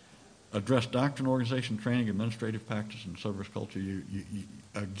 Address doctrine, organization, training, administrative practice, and service culture. You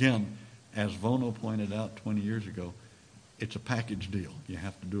again, as Vono pointed out 20 years ago, it's a package deal. You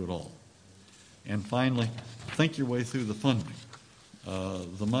have to do it all. And finally, think your way through the funding.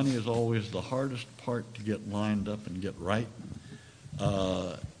 The money is always the hardest part to get lined up and get right.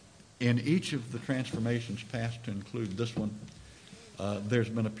 In each of the transformations past to include this one, there's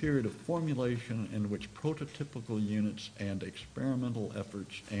been a period of formulation in which prototypical units and experimental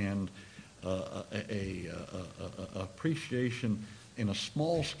efforts and appreciation in a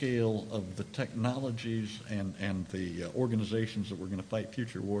small scale of the technologies and the organizations that were going to fight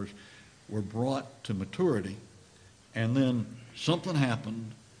future wars were brought to maturity. And then something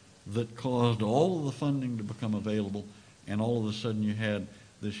happened that caused all of the funding to become available, and all of a sudden you had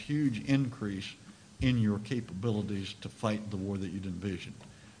this huge increase in your capabilities to fight the war that you'd envisioned.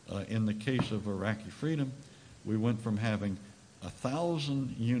 In the case of Iraqi freedom, we went from having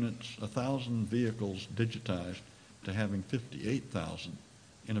 1,000 units, 1,000 vehicles digitized to having 58,000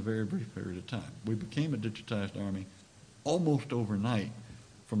 in a very brief period of time. We became a digitized Army almost overnight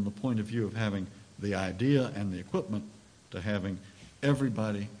from the point of view of having the idea and the equipment to having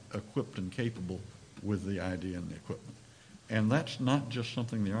everybody equipped and capable with the idea and the equipment. And that's not just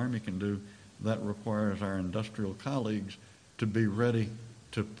something the Army can do. That requires our industrial colleagues to be ready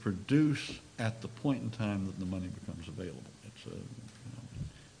to produce at the point in time that the money becomes available. It's a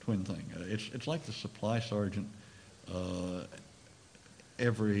twin thing. It's like the supply sergeant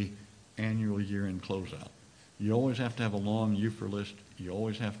every annual year-end closeout. You always have to have a long UFR list. You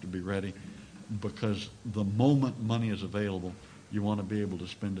always have to be ready, because the moment money is available, you want to be able to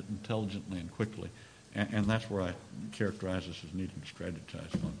spend it intelligently and quickly. And that's where I characterize this as needing to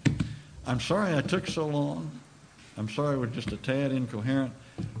strategize funding. I'm sorry I took so long. I'm sorry I was just a tad incoherent,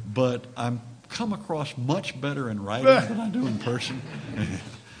 but I've come across much better in writing than I do in person.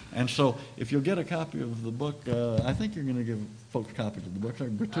 And so if you'll get a copy of the book, I think you're going to give folks copies of the book. Are they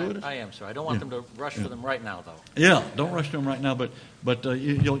gratuitous? I am, sir. I don't want them to rush for them right now, though. Yeah, don't rush to them right now, but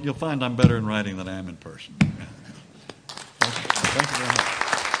you'll find I'm better in writing than I am in person. Thank you very much.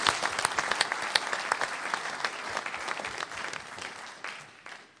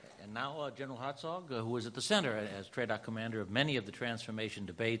 And now General Hartzog, who was at the center as TRADOC commander of many of the transformation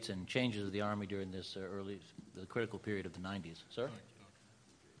debates and changes of the Army during this the critical period of the 90s. Sir?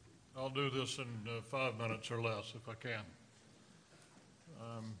 I'll do this in 5 minutes or less if I can.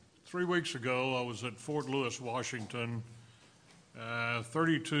 3 weeks ago, I was at Fort Lewis, Washington.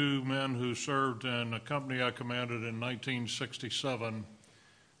 32 men who served in a company I commanded in 1967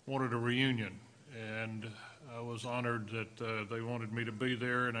 wanted a reunion, and I was honored that they wanted me to be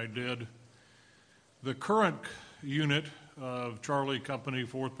there, and I did. The current unit of Charlie Company,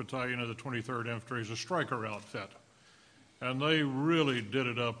 4th Battalion of the 23rd Infantry is a Stryker outfit. and they really did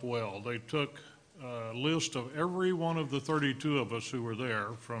it up well. They took a list of every one of the 32 of us who were there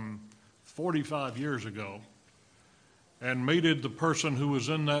from 45 years ago and mated the person who was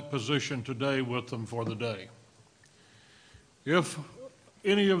in that position today with them for the day. If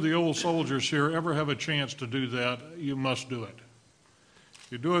any of the old soldiers here ever have a chance to do that, you must do it.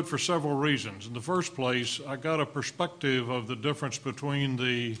 You do it for several reasons. In the first place, I got a perspective of the difference between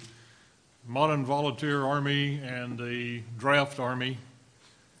the modern volunteer army and the draft army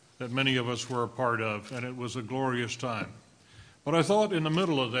that many of us were a part of, and it was a glorious time. But I thought in the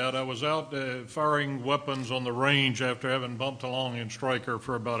middle of that, I was out firing weapons on the range after having bumped along in Stryker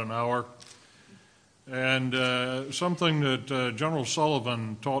for about an hour. And something that General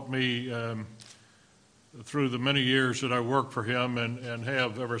Sullivan taught me through the many years that I worked for him and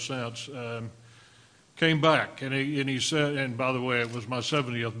have ever since, came back. And he said, and by the way, it was my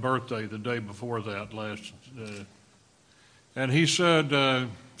 70th birthday the day before that last. And he said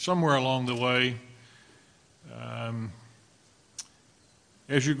somewhere along the way,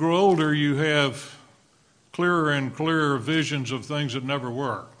 as you grow older, you have clearer and clearer visions of things that never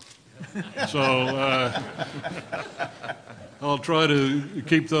were. So I'll try to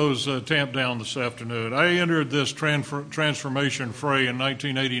keep those tamped down this afternoon. I entered this transformation fray in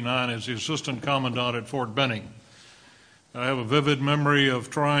 1989 as the assistant commandant at Fort Benning. I have a vivid memory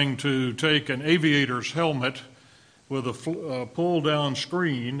of trying to take an aviator's helmet with a pull-down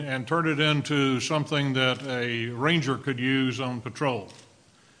screen and turn it into something that a ranger could use on patrol.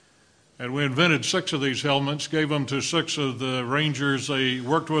 And we invented 6 of these helmets, gave them to 6 of the rangers. They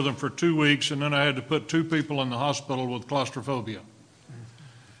worked with them for 2 weeks, and then I had to put 2 people in the hospital with claustrophobia.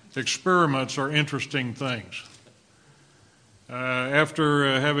 Experiments are interesting things.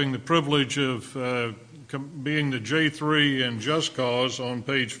 After having the privilege of being the J3 in Just Cause on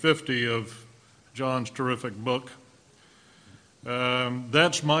page 50 of John's terrific book,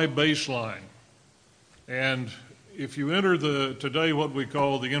 that's my baseline. And if you enter today what we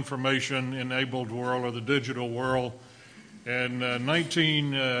call the information-enabled world or the digital world, in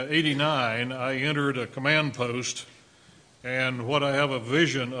 1989 I entered a command post, and what I have a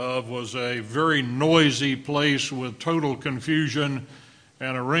vision of was a very noisy place with total confusion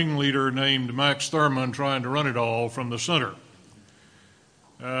and a ringleader named Max Thurman trying to run it all from the center.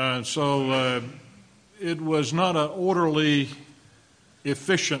 So it was not an orderly,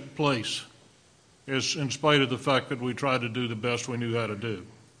 efficient place, in spite of the fact that we tried to do the best we knew how to do.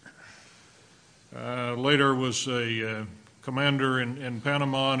 Later was a commander in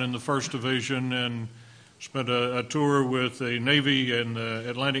Panama and in the 1st Division, and spent a tour with the Navy and the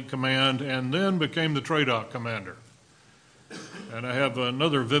Atlantic Command, and then became the TRADOC commander. And I have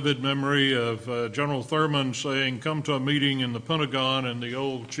another vivid memory of General Thurman saying, come to a meeting in the Pentagon in the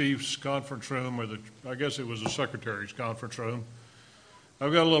old chief's conference room, or I guess it was the secretary's conference room.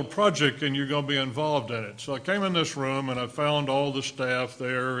 I've got a little project and you're going to be involved in it. So I came in this room and I found all the staff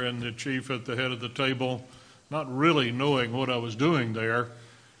there and the chief at the head of the table, not really knowing what I was doing there.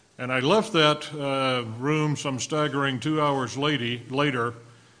 And I left that room some staggering 2 hours later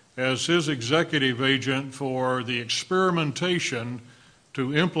as his executive agent for the experimentation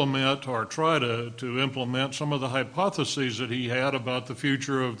to implement or try to implement some of the hypotheses that he had about the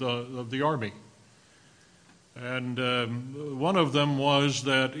future of the Army. And one of them was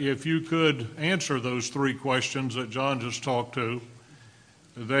that if you could answer those 3 questions that John just talked to,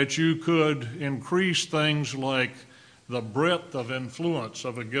 that you could increase things like the breadth of influence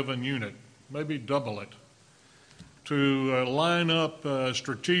of a given unit, maybe double it, to line up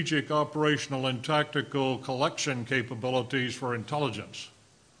strategic, operational, and tactical collection capabilities for intelligence,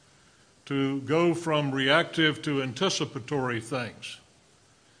 to go from reactive to anticipatory things,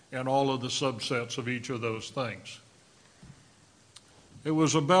 and all of the subsets of each of those things. It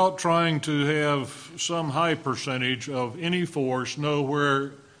was about trying to have some high percentage of any force know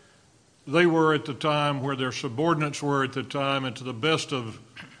where they were at the time, where their subordinates were at the time, and to the best of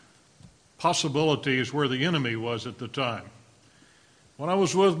possibilities where the enemy was at the time. When I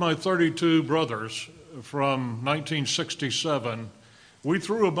was with my 32 brothers from 1967, we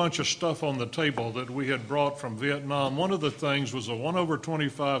threw a bunch of stuff on the table that we had brought from Vietnam. One of the things was a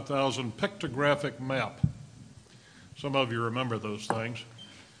 1/25,000 pictographic map. Some of you remember those things.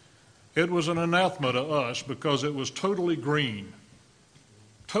 It was an anathema to us because it was totally green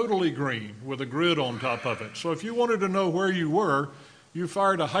with a grid on top of it. So if you wanted to know where you were, you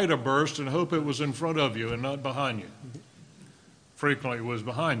fired a Haida burst and hope it was in front of you and not behind you. Frequently it was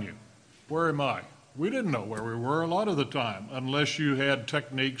behind you. Where am I? We didn't know where we were a lot of the time unless you had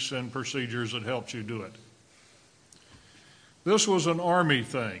techniques and procedures that helped you do it. This was an Army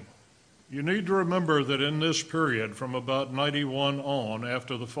thing. You need to remember that in this period, from about 91 on,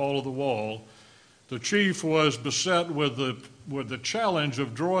 after the fall of the wall, the chief was beset with the challenge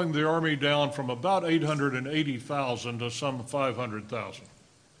of drawing the Army down from about 880,000 to some 500,000.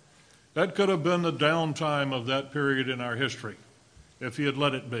 That could have been the downtime of that period in our history, if he had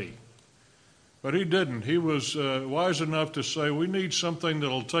let it be. But he didn't. He was wise enough to say, we need something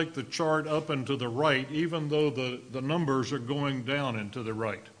that'll take the chart up and to the right, even though the numbers are going down and to the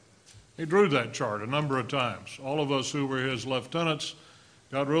right. He drew that chart a number of times. All of us who were his lieutenants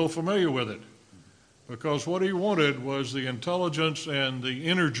got real familiar with it, because what he wanted was the intelligence and the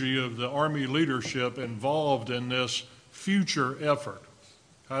energy of the Army leadership involved in this future effort.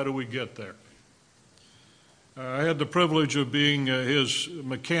 How do we get there? I had the privilege of being his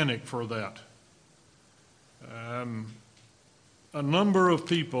mechanic for that. A number of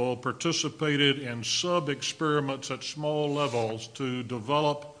people participated in sub-experiments at small levels to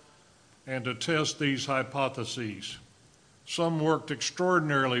develop and to test these hypotheses. Some worked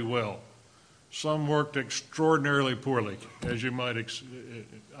extraordinarily well. Some worked extraordinarily poorly, as you might,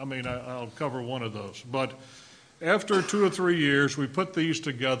 I'll cover one of those. But after 2 or 3 years, we put these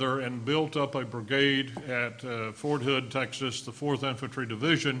together and built up a brigade at Fort Hood, Texas, the 4th Infantry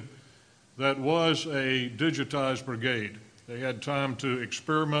Division, that was a digitized brigade. They had time to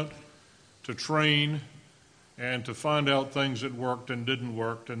experiment, to train, and to find out things that worked and didn't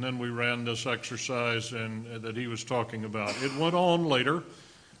work, and then we ran this exercise that he was talking about. It went on later,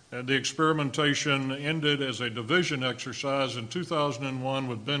 and the experimentation ended as a division exercise in 2001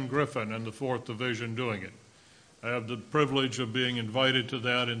 with Ben Griffin and the 4th Division doing it. I have the privilege of being invited to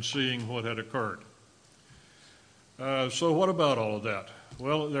that and seeing what had occurred. So what about all of that?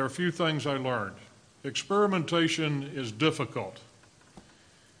 Well, there are a few things I learned. Experimentation is difficult.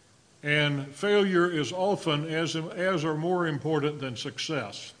 And failure is often as or more important than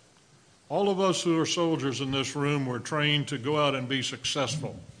success. All of us who are soldiers in this room were trained to go out and be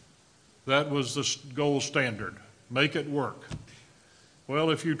successful. That was the gold standard. Make it work.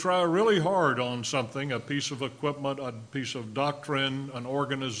 Well, if you try really hard on something, a piece of equipment, a piece of doctrine, an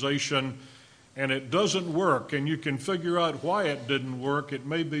organization, and it doesn't work, and you can figure out why it didn't work, it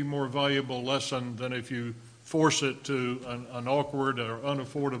may be a more valuable lesson than if you force it to an awkward or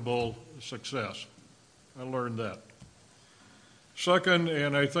unaffordable success. I learned that. Second,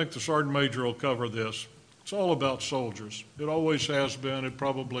 and I think the Sergeant Major will cover this, it's all about soldiers. It always has been, it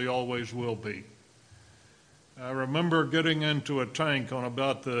probably always will be. I remember getting into a tank on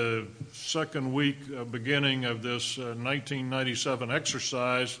about the second week beginning of this 1997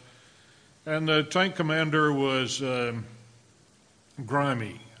 exercise, and the tank commander was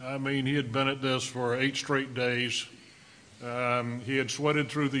grimy. I mean, he had been at this for 8 straight days. He had sweated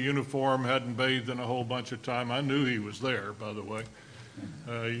through the uniform, hadn't bathed in a whole bunch of time. I knew he was there, by the way.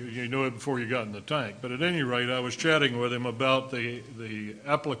 You knew it before you got in the tank. But at any rate, I was chatting with him about the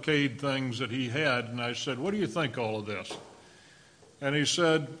applique things that he had, and I said, what do you think all of this? And he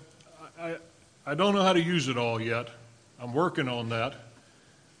said, I don't know how to use it all yet. I'm working on that.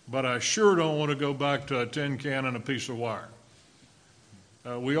 But I sure don't want to go back to a tin can and a piece of wire.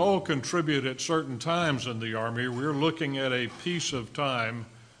 We all contribute at certain times in the Army. We're looking at a piece of time.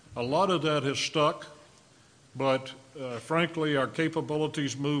 A lot of that has stuck, but frankly, our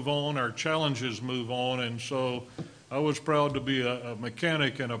capabilities move on, our challenges move on, and so I was proud to be a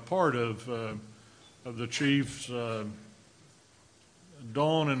mechanic and a part of the Chief's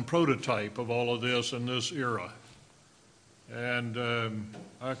dawn and prototype of all of this in this era. And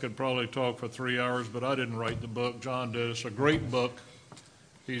I could probably talk for 3 hours, but I didn't write the book. John did. It's a great book.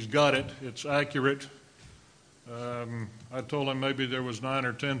 He's got it. It's accurate. I told him maybe there was 9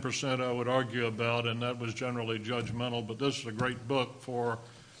 or 10% I would argue about, and that was generally judgmental, but this is a great book for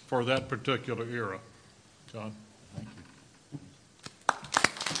that particular era. John? Thank you.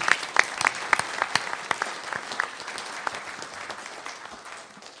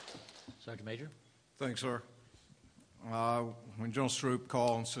 Sergeant Major? Thanks, sir. When General Stroop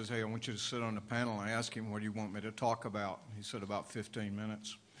called and says, hey, I want you to sit on the panel, I asked him, what do you want me to talk about? He said, about 15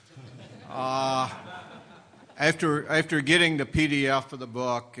 minutes. After getting the PDF of the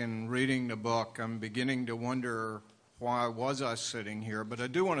book and reading the book, I'm beginning to wonder why was I sitting here, but I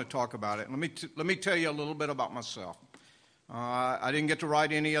do want to talk about it. Let me tell you a little bit about myself. I didn't get to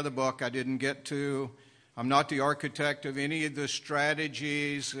write any other book. I'm not the architect of any of the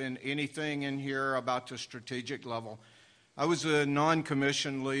strategies and anything in here about the strategic level. I was a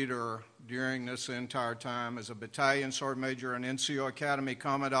non-commissioned leader during this entire time as a battalion sergeant major, an NCO Academy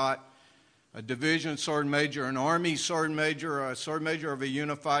commandant, a division sergeant major, an Army sergeant major, a sergeant major of a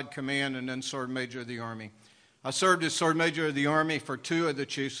unified command, and then sergeant major of the Army. I served as Sergeant Major of the Army for 2 of the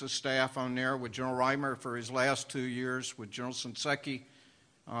Chiefs of Staff on there, with General Reimer for his last 2 years, with General Shinseki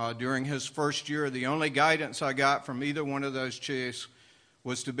during his first year. The only guidance I got from either one of those chiefs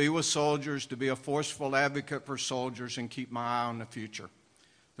was to be with soldiers, to be a forceful advocate for soldiers, and keep my eye on the future.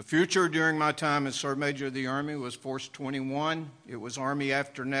 The future during my time as Sergeant Major of the Army was Force 21. It was Army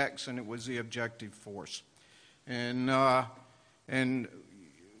After Next, and it was the objective force. And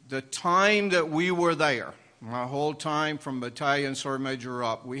the time that we were there, my whole time from battalion sergeant major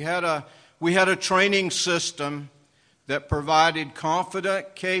up, we had a training system that provided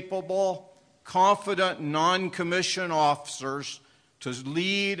confident, capable, confident non-commissioned officers to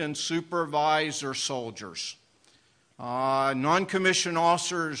lead and supervise their soldiers. Non-commissioned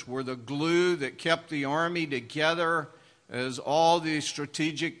officers were the glue that kept the Army together as all these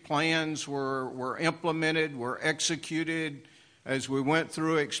strategic plans were implemented, were executed. As we went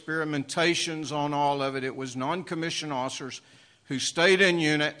through experimentations on all of it, it was non-commissioned officers who stayed in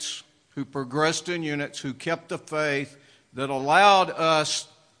units, who progressed in units, who kept the faith, that allowed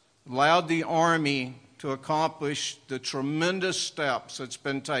the Army to accomplish the tremendous steps that's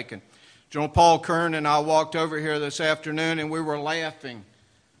been taken. General Paul Kern and I walked over here this afternoon, and we were laughing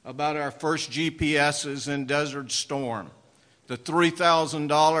about our first GPSs in Desert Storm. The $3,000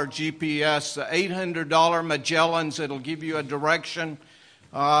 GPS, the $800 Magellans that'll give you a direction,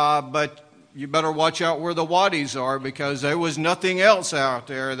 but you better watch out where the waddies are, because there was nothing else out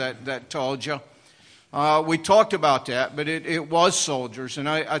there that told you. We talked about that, but it was soldiers. And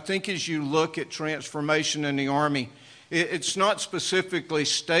I think as you look at transformation in the Army, it's not specifically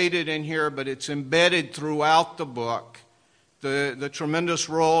stated in here, but it's embedded throughout the book. The tremendous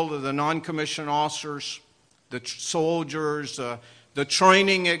role of the non-commissioned officers, the soldiers, the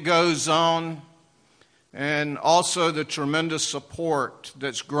training that goes on, and also the tremendous support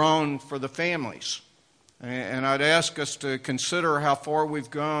that's grown for the families. And I'd ask us to consider how far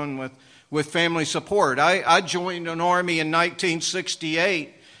we've gone with family support. I joined an Army in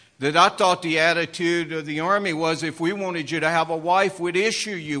 1968 that I thought the attitude of the Army was, if we wanted you to have a wife, we'd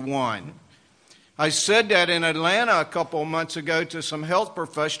issue you one. I said that in Atlanta a couple of months ago to some health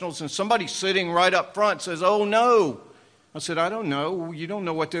professionals, and somebody sitting right up front says, "Oh, no." I said, "I don't know. You don't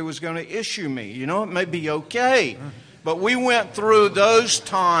know what they was going to issue me. You know, it may be okay." But we went through those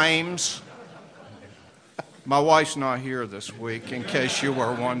times. My wife's not here this week, in case you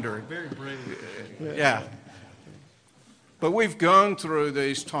were wondering. Very brave. Yeah. But we've gone through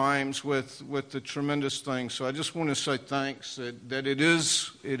these times with the tremendous things. So I just want to say thanks that it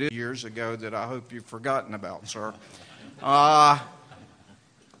is years ago that I hope you've forgotten about, sir.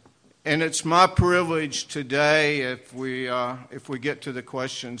 And it's my privilege today, if we get to the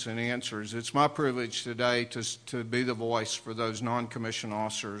questions and answers, it's my privilege today to be the voice for those non-commissioned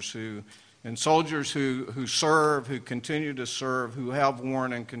officers and soldiers who serve, who continue to serve, who have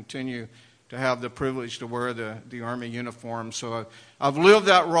worn and continue to have the privilege to wear the Army uniform. So I've lived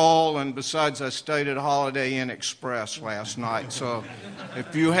that role, and besides, I stayed at Holiday Inn Express last night. So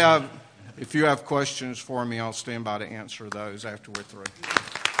if you have questions for me, I'll stand by to answer those after we're through.